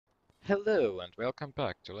Hello and welcome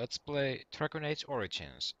back to Let's Play Dragon Age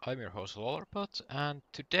Origins. I'm your host Lollerobot, and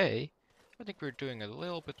today I think we're doing a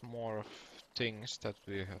little bit more of things that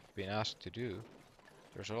we have been asked to do.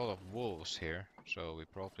 There's a lot of wolves here, so we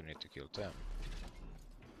probably need to kill them.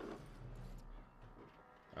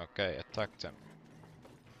 Okay, attack them.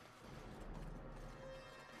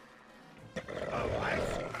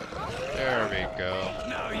 There we go.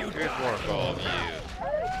 Good work, all of you.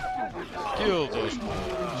 Kill those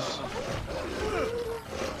wolves.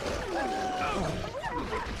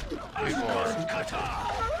 Good work.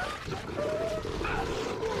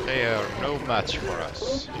 They are no match for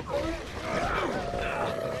us.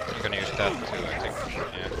 I'm gonna use that too, I think.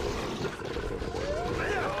 Yeah.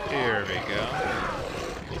 Here we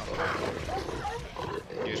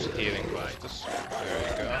go. Use healing boosters. There we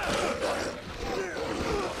go.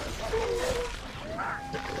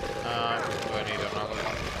 Do I need another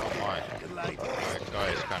one? Oh my. That guy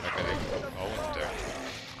is kind of getting owned there.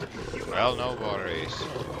 Well, no worries.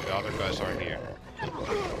 The other guys are here.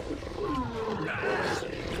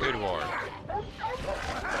 Good work.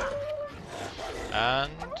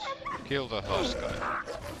 And kill the host guy.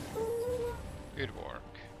 Good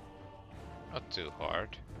work. Not too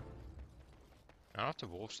hard. None of the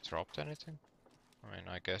wolves dropped anything. I mean,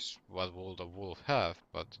 I guess what will the wolf have,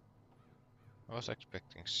 but I was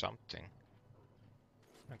expecting something.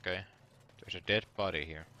 Okay, there's a dead body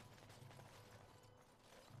here.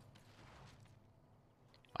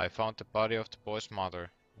 I found the body of the boy's mother.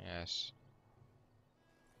 Yes.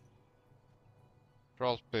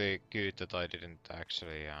 Probably good that I didn't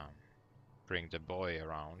actually bring the boy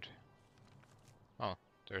around. Oh,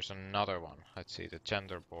 there's another one. Let's see, the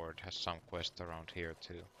gender board has some quest around here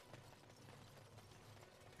too.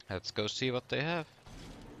 Let's go see what they have.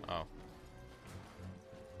 Oh.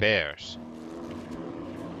 Bears.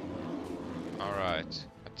 Alright,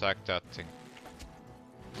 attack that thing.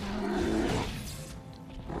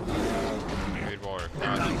 Good work,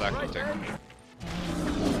 now attack the thing.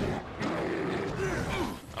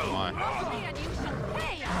 Oh my.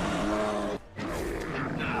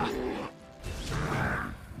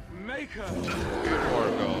 Good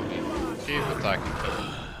work, Goldie. Keep attacking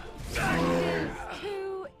them.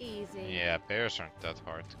 Too easy. Yeah, bears aren't that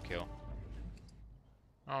hard to kill.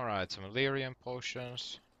 Alright, some lyrium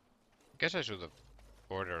potions. I guess I should have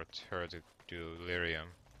ordered her to do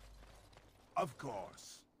lyrium. Of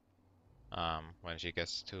course. When she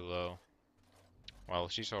gets too low. Well,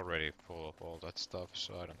 she's already full of all that stuff,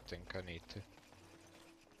 so I don't think I need to.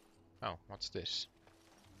 Oh, what's this?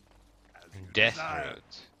 Death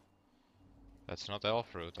root. That's not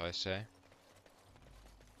elf root, I say.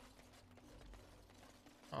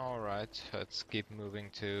 Alright, let's keep moving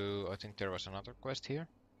to... I think there was another quest here.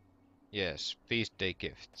 Yes, feast day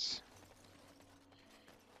gifts.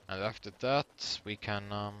 And after that, we can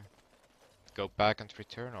go back and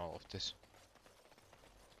return all of this.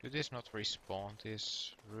 Do these not respawn,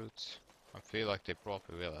 these roots? I feel like they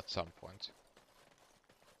probably will at some point.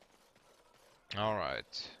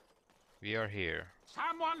 Alright, we are here.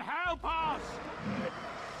 Someone help us!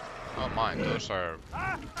 Oh my, those are...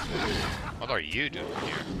 What are you doing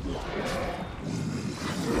here?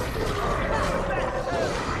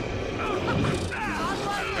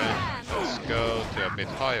 Okay, let's go to a bit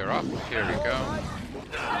higher up. Here we go.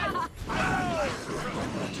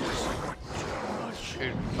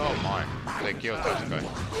 Oh my, they killed that guy.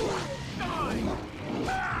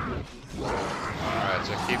 Alright,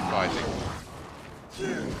 so keep fighting.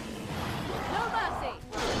 No mercy.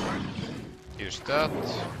 Use that.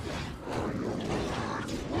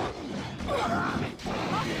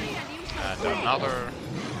 And another.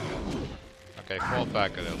 Okay, fall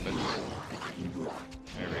back a little bit.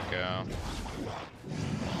 There we go.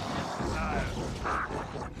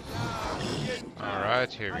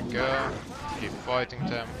 Alright, here we go. Keep fighting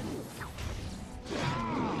them.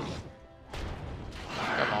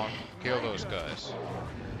 Come on, kill those guys.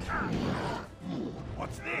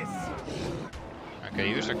 What's this? Okay,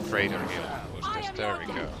 use a crater heal boosters. There we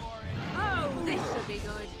go. Oh, this should be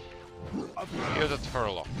good. Kill that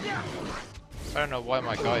Hurlock. I don't know why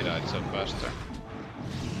my guy died so fast there.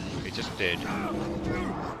 He just did.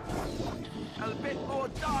 A bit more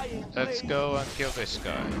dying, Let's go and kill this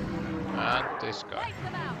guy. And this guy. Take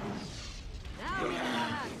them out. Now get your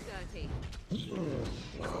hands dirty.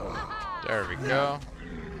 There we go.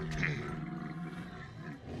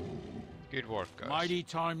 Good work, guys. Mighty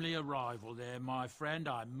timely arrival there, my friend.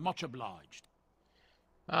 I'm much obliged.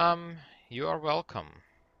 You are welcome.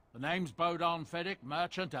 The name's Bodon Fedek,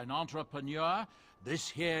 merchant and entrepreneur. This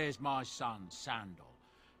here is my son, Sandal.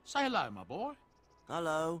 Say hello, my boy.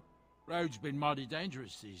 Hello. Road's been mighty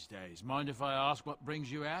dangerous these days. Mind if I ask what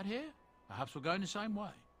brings you out here? Perhaps we're going the same way.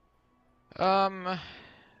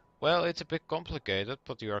 Well, it's a bit complicated,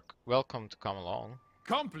 but you are welcome to come along.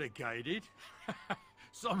 Complicated?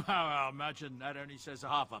 Somehow I imagine that only says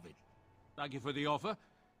half of it. Thank you for the offer,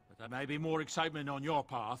 but there may be more excitement on your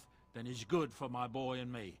path than is good for my boy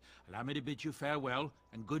and me. Allow me to bid you farewell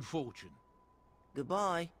and good fortune.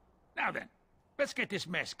 Goodbye. Now then, let's get this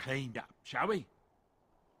mess cleaned up, shall we?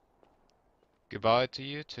 Goodbye to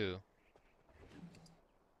you too.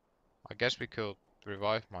 I guess we could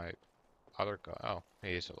revive my other guy. Oh,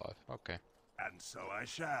 he is alive. Okay. And so I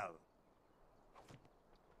shall.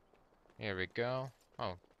 Here we go.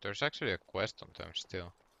 Oh, there's actually a quest on them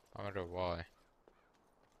still. I wonder why.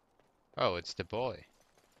 Oh, it's the boy.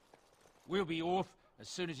 We'll be off as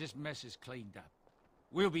soon as this mess is cleaned up.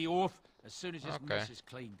 We'll be off as soon as this mess is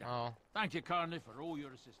cleaned up. Oh, Thank you kindly for all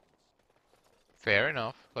your assistance. fair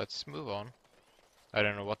enough. Let's move on. I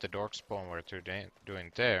don't know what the dork spawn were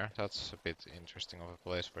doing there. That's a bit interesting of a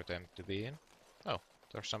place for them to be in. Oh,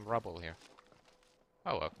 there's some rubble here.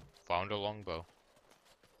 Oh, I found a longbow.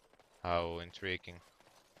 How intriguing.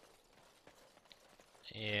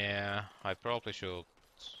 Yeah, I probably should...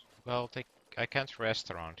 Well, I can't rest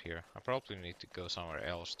around here. I probably need to go somewhere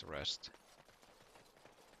else to rest.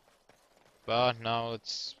 But now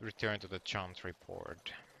let's return to the Chantry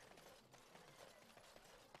port.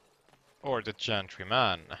 Or the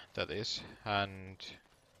Chantryman, that is. And...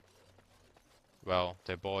 well,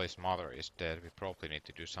 the boy's mother is dead. We probably need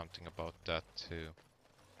to do something about that too.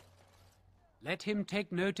 Let him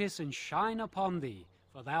take notice and shine upon thee,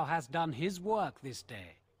 for thou hast done his work this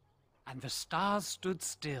day. And the stars stood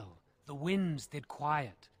still, the winds did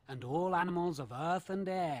quiet, and all animals of earth and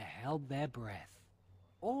air held their breath.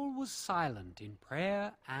 All was silent in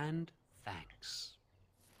prayer and thanks.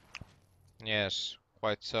 Yes,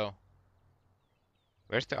 quite so.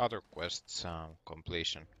 Where's the other quest's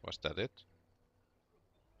completion? Was that it?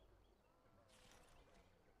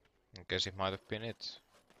 I guess it might have been it.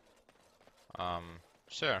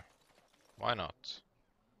 Sure. Why not?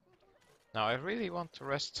 Now I really want to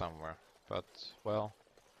rest somewhere, but, well...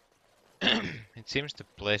 it seems the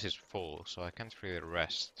place is full, so I can't really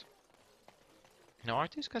rest. Now, are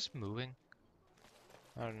these guys moving?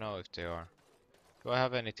 I don't know if they are. Do I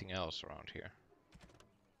have anything else around here?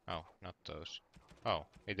 Oh, not those. Oh,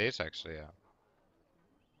 it is actually a...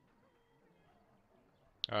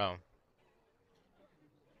 Oh.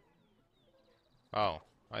 Oh,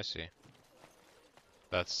 I see.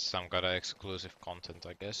 That's some kind of exclusive content,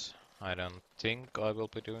 I guess. I don't think I will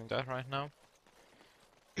be doing that right now.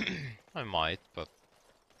 I might, but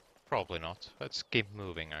probably not. Let's keep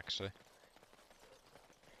moving, actually.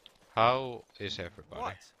 How is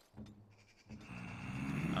everybody?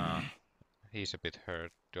 What? He's a bit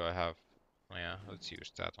hurt. Do I have... yeah, let's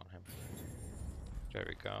use that on him. There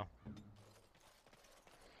we go.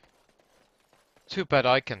 Too bad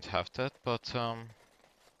I can't have that, but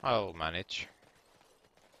I'll manage.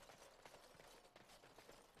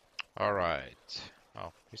 Alright.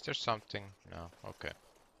 Oh, is there something? No, okay.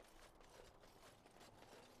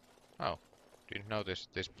 Oh, didn't notice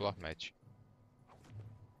this blood mage.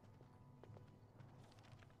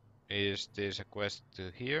 Is this a quest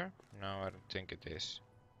to here? No, I don't think it is.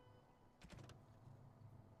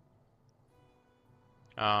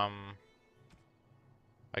 I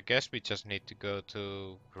guess we just need to go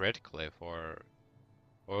to Redcliffe or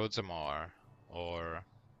Orzammar or...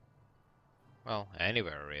 well,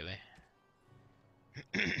 anywhere really.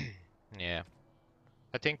 Yeah.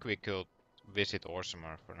 I think we could visit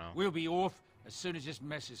Orzammar for now. We'll be off as soon as this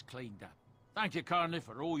mess is cleaned up. Thank you kindly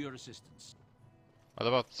for all your assistance. What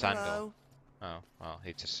about Sandal? Hello. Oh, well,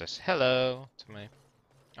 he just says hello to me.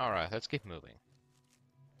 Alright, let's keep moving.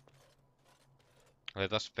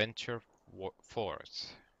 Let us venture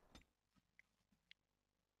forth.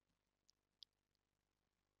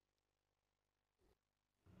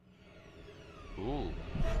 Ooh.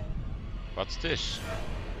 What's this?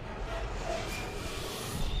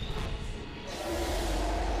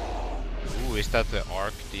 Ooh, is that the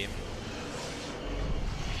Arc Demon?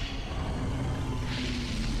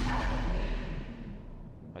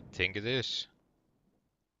 I think it is.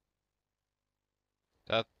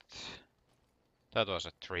 That was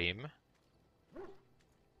a dream.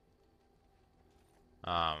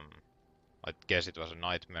 I guess it was a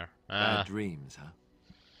nightmare. Bad dreams,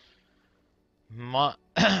 huh?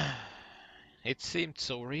 It seemed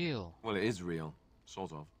so real. Well, it is real,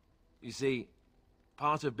 sort of. You see,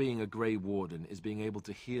 part of being a Grey Warden is being able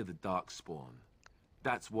to hear the Darkspawn.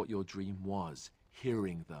 That's what your dream was,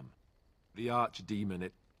 hearing them. The Archdemon,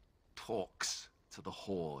 it talks to the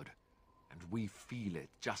Horde. and we feel it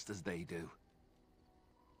just as they do.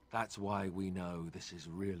 That's why we know this is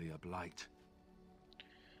really a blight.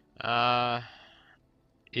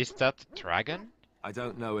 Is that the dragon? I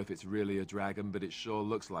don't know if it's really a dragon, but it sure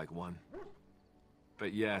looks like one.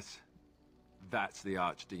 But yes, that's the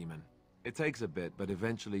archdemon. It takes a bit, but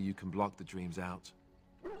eventually you can block the dreams out.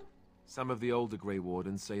 Some of the older Grey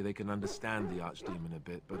Wardens say they can understand the archdemon a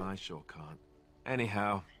bit, but I sure can't.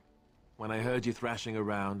 Anyhow, when I heard you thrashing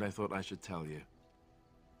around, I thought I should tell you.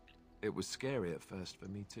 It was scary at first for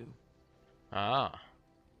me too. Ah.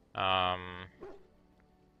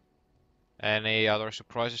 Any other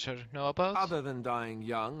surprises I don't know about? Other than dying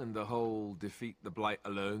young and the whole defeat the blight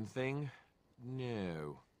alone thing,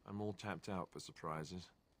 no. I'm all tapped out for surprises.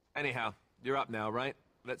 Anyhow, you're up now, right?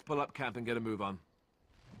 Let's pull up camp and get a move on.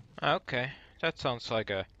 Okay, that sounds like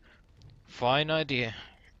a fine idea.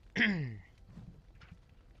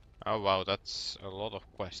 Oh wow, that's a lot of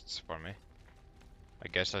quests for me. I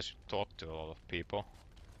guess I should talk to a lot of people.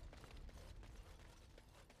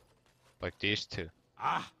 Like these two.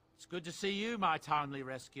 Ah, it's good to see you, my timely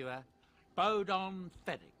rescuer. Bodon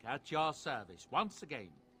Feddick, at your service, once again.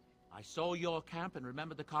 I saw your camp and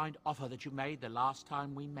remember the kind offer that you made the last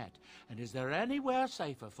time we met. And is there anywhere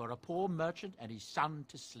safer for a poor merchant and his son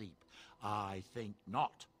to sleep? I think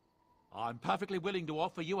not. I'm perfectly willing to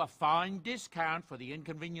offer you a fine discount for the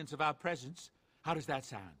inconvenience of our presence. How does that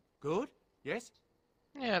sound? Good? Yes?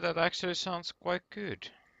 Yeah, that actually sounds quite good.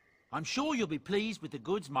 I'm sure you'll be pleased with the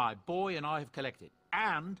goods my boy and I have collected,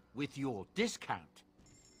 and with your discount.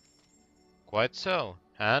 Quite so.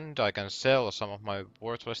 And I can sell some of my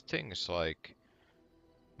worthless things, like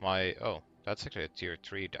my... Oh, that's actually a tier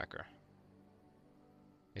 3 dagger.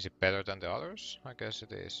 Is it better than the others? I guess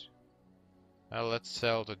it is. Well, let's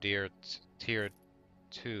sell the tier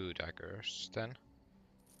 2 daggers then.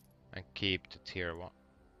 And keep the tier 1.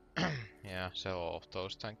 Yeah, sell all of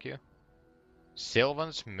those, thank you.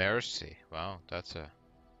 Sylvan's Mercy. Wow, that's a...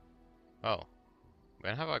 Oh.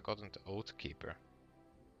 When have I gotten the Oathkeeper?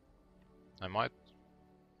 I might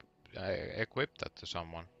equip that to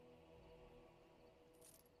someone.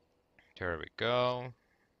 There we go.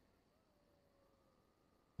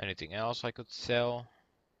 Anything else I could sell?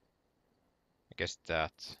 I guess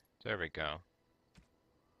that. There we go.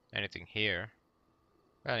 Anything here?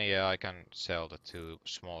 Well, yeah, I can sell the 2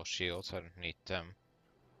 small shields. I don't need them.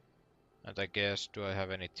 And I guess, do I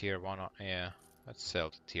have any tier 1? Yeah, let's sell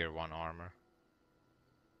the tier 1 armor.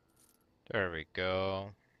 There we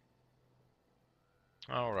go.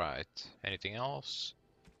 Alright, anything else?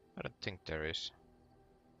 I don't think there is.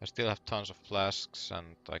 I still have tons of flasks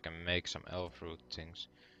and I can make some elf root things.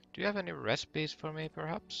 Do you have any recipes for me,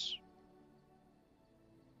 perhaps?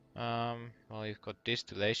 Well, you've got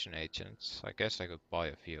distillation agents. I guess I could buy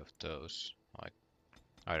a few of those. Like,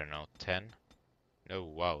 I don't know, 10? No,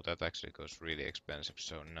 wow, that actually goes really expensive,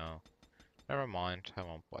 so no. Never mind, I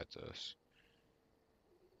won't buy those.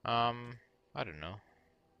 I don't know.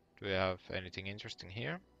 Do we have anything interesting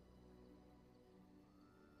here?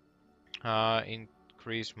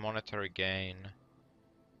 Increase monetary gain.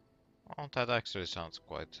 Oh, that actually sounds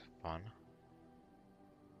quite fun.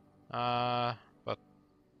 But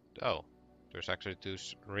oh, there's actually 2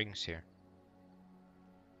 rings here.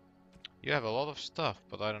 You have a lot of stuff,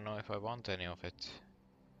 but I don't know if I want any of it.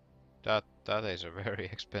 That is a very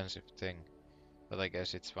expensive thing, but I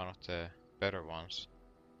guess it's one of the better ones.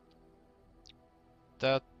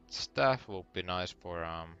 That staff will be nice for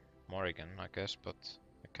Morrigan, I guess, but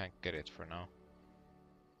I can't get it for now.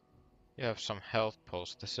 You have some health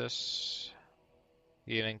poultices,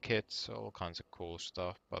 healing kits, all kinds of cool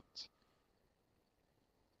stuff, but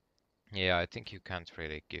yeah, I think you can't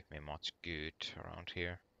really give me much good around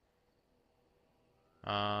here.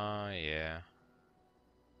 Yeah.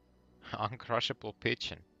 Uncrushable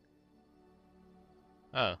pigeon.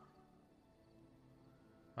 Oh.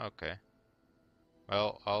 Okay.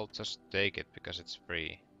 Well, I'll just take it because it's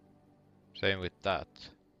free. Same with that.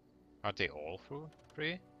 Are they all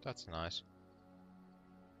free? That's nice.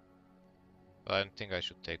 But I don't think I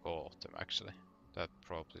should take all of them actually. That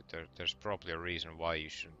probably there's probably a reason why you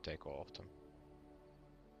shouldn't take all of them.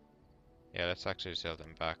 Yeah, let's actually sell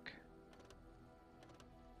them back.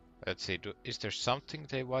 Let's see, is there something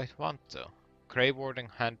they might want though? Grey Warden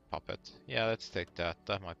hand puppet. Yeah, let's take that.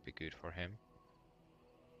 That might be good for him.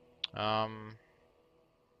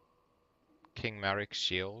 King Marik's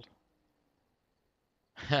shield.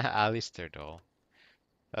 Alistair doll.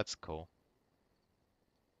 That's cool.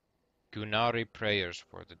 Gunari prayers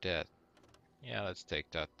for the dead. Yeah, let's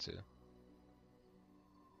take that too.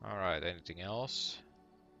 Alright, anything else?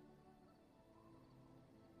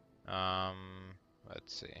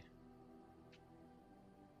 Let's see.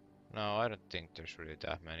 No, I don't think there's really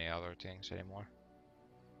that many other things anymore.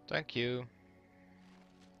 Thank you.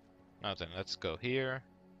 Now then, let's go here.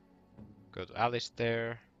 Go to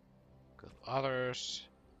Alistair. Go to others.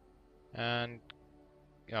 And...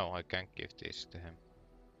 Oh, I can't give this to him.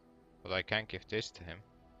 But I can give this to him.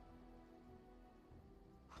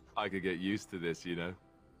 I could get used to this, you know.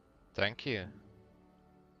 Thank you.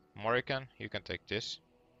 Morrigan, you can take this.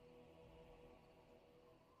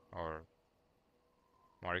 Or...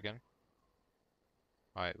 Morrigan?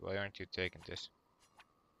 Why aren't you taking this?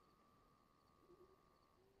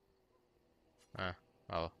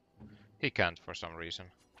 Well, he can't for some reason.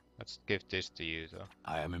 Let's give this to you, though.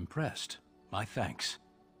 I am impressed. My thanks.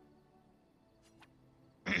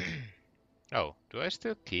 Oh, do I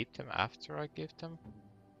still keep them after I give them?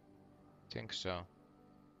 Think so.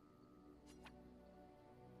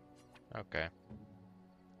 Okay.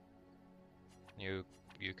 You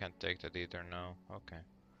can't take that either, no. Okay.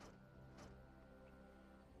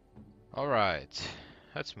 Alright,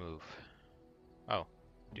 let's move. Oh,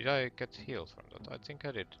 did I get healed from that? I think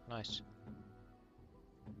I did. Nice.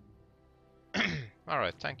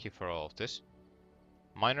 Alright, thank you for all of this.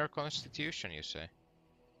 Minor constitution, you say?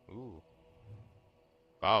 Ooh.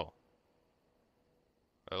 Wow.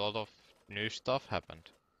 A lot of new stuff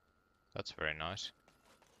happened. That's very nice.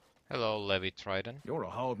 Hello, Levy Trident. You're a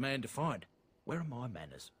hard man to find. Where are my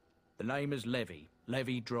manners? The name is Levy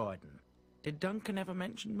Dryden. Did Duncan ever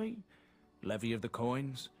mention me? Levy of the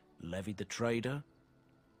coins? Levy the trader?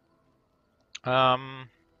 No,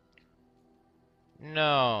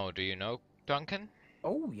 do you know Duncan?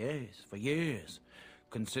 Oh, yes, for years.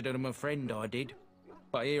 Considered him a friend, I did.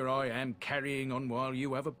 But here I am carrying on while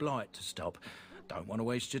you have a blight to stop. Don't want to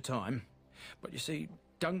waste your time. But you see,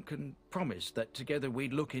 Duncan promised that together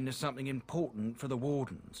we'd look into something important for the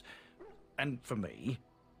Wardens. And for me.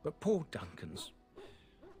 But poor Duncan's...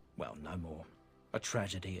 well, no more. A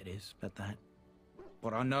tragedy it is, at that.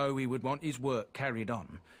 But I know he would want his work carried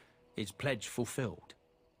on. His pledge fulfilled.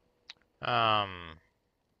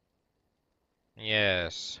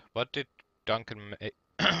 Yes. What did Duncan make?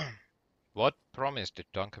 What promise did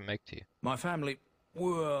Duncan make to you? My family,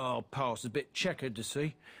 well, past a bit checkered to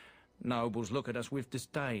see. Nobles look at us with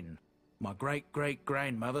disdain. My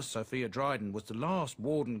great-great-grandmother, Sophia Dryden, was the last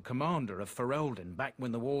Warden Commander of Ferelden back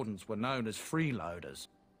when the Wardens were known as freeloaders.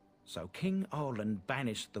 So King Arlen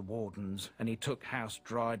banished the Wardens, and he took House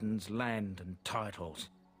Dryden's land and titles.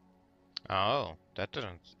 Oh, that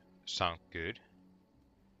doesn't sound good.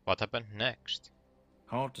 What happened next?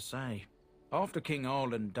 Hard to say. After King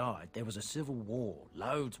Arlen died, there was a civil war,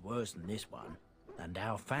 loads worse than this one. And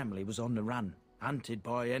our family was on the run, hunted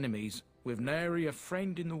by enemies, with nary a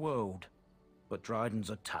friend in the world. But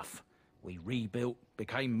Drydens are tough. We rebuilt,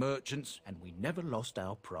 became merchants, and we never lost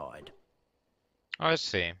our pride. I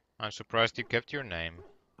see. I'm surprised you kept your name.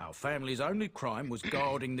 Our family's only crime was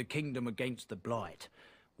guarding the kingdom against the blight.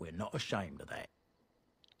 We're not ashamed of that.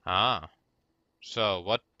 Ah. So,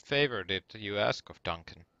 what favor did you ask of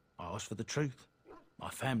Duncan? I asked for the truth. My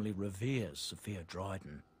family reveres Sophia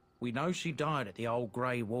Dryden. We know she died at the old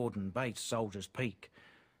Grey Warden base, Soldier's Peak.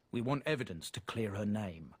 We want evidence to clear her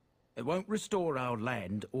name. It won't restore our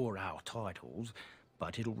land or our titles,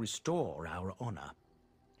 but it'll restore our honor.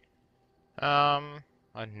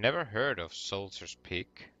 I never heard of Soldier's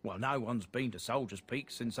Peak. Well, no one's been to Soldier's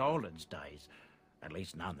Peak since Arlen's days. At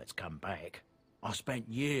least none that's come back. I spent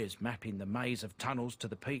years mapping the maze of tunnels to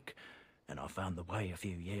the peak, and I found the way a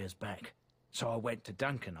few years back. So I went to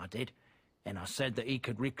Duncan, I did, and I said that he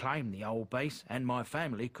could reclaim the old base and my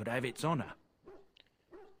family could have its honor.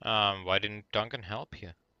 Why didn't Duncan help you?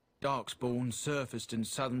 Darkspawn surfaced in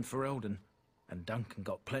southern Ferelden, and Duncan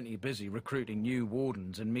got plenty busy recruiting new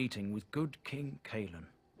wardens and meeting with good King Cailan.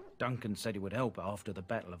 Duncan said he would help after the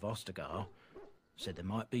Battle of Ostergar. Said there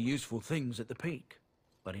might be useful things at the peak,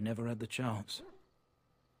 but he never had the chance.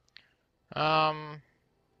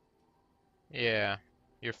 Yeah.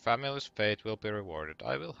 Your family's fate will be rewarded.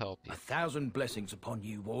 I will help you. 1,000 blessings upon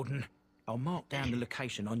you, Warden. I'll mark down the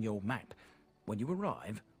location on your map. When you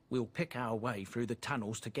arrive, we'll pick our way through the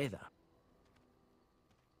tunnels together.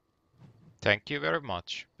 Thank you very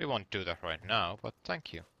much. We won't do that right now, but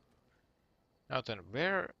thank you. Now then,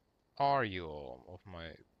 where are you all of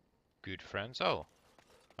my good friends? Oh,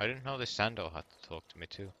 I didn't know the Sandal had to talk to me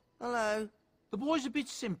too. Hello. The boy's a bit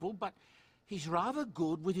simple, but he's rather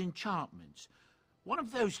good with enchantments. One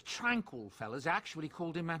of those tranquil fellas actually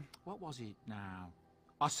called him a... what was it now?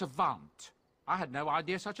 A savant. I had no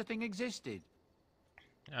idea such a thing existed.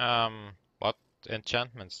 What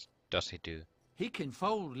enchantments does he do? He can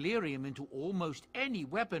fold lyrium into almost any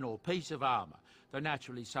weapon or piece of armor. though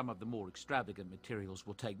naturally some of the more extravagant materials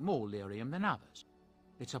will take more lyrium than others.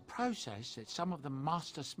 It's a process that some of the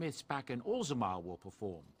master smiths back in Orzammar will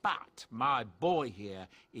perform, but my boy here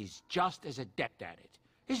is just as adept at it.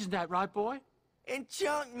 Isn't that right, boy?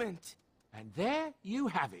 Enchantment! And there you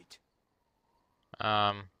have it.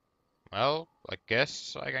 Well, I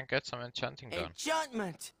guess I can get some enchanting done.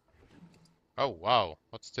 Enchantment! Oh, wow.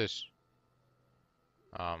 What's this?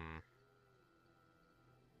 The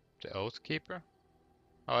Oathkeeper?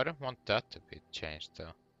 Oh, I don't want that to be changed,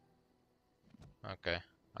 though. Okay,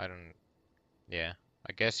 I don't... Yeah,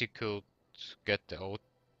 I guess you could get the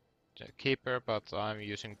Oathkeeper, but I'm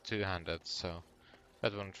using two-handed, so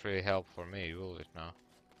that wouldn't really help for me, will it now?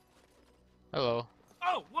 Hello.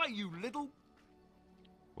 Oh, why, you little...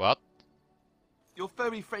 What? Your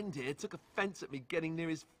furry friend here took offense at me getting near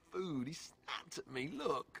his food. He snapped at me,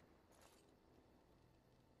 look.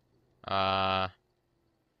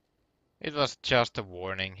 It was just a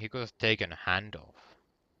warning. He could have taken a hand off.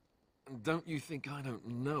 Don't you think I don't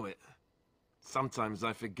know it? Sometimes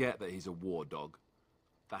I forget that he's a war dog.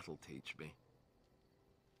 That'll teach me.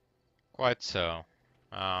 Quite so.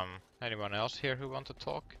 Anyone else here who want to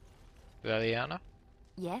talk? Leliana?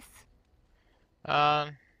 Yes?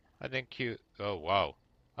 I think you... Oh, wow.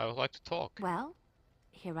 I would like to talk. Well,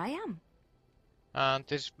 here I am. And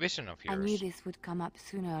this vision of yours. I knew this would come up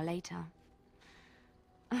sooner or later.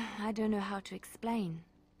 I don't know how to explain,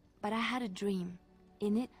 but I had a dream.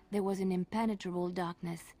 In it, there was an impenetrable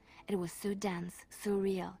darkness. It was so dense, so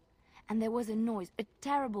real. And there was a noise, a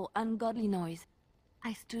terrible, ungodly noise.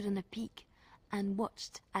 I stood on a peak and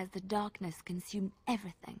watched as the darkness consumed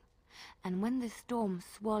everything. And when the storm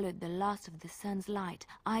swallowed the last of the sun's light,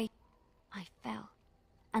 I fell,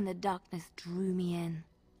 and the darkness drew me in.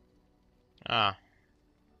 Ah.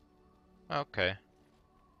 Okay.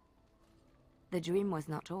 The dream was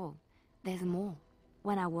not all. There's more.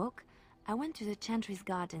 When I woke, I went to the Chantry's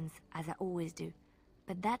gardens, as I always do.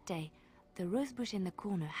 But that day, the rosebush in the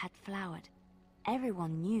corner had flowered.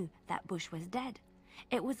 Everyone knew that bush was dead.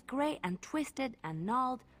 It was grey and twisted and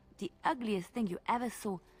gnarled, the ugliest thing you ever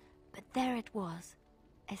saw. But there it was,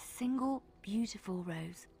 a single beautiful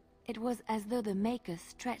rose. It was as though the Maker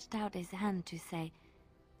stretched out his hand to say,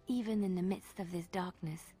 even in the midst of this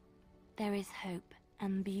darkness, there is hope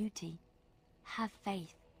and beauty. Have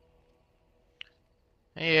faith.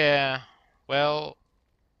 Yeah, well,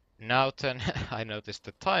 now then, I noticed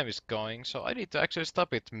the time is going, so I need to actually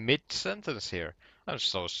stop it mid-sentence here. I'm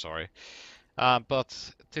so sorry.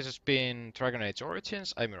 But this has been Dragon Age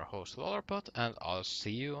Origins. I'm your host, Lollerobot, and I'll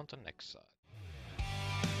see you on the next side.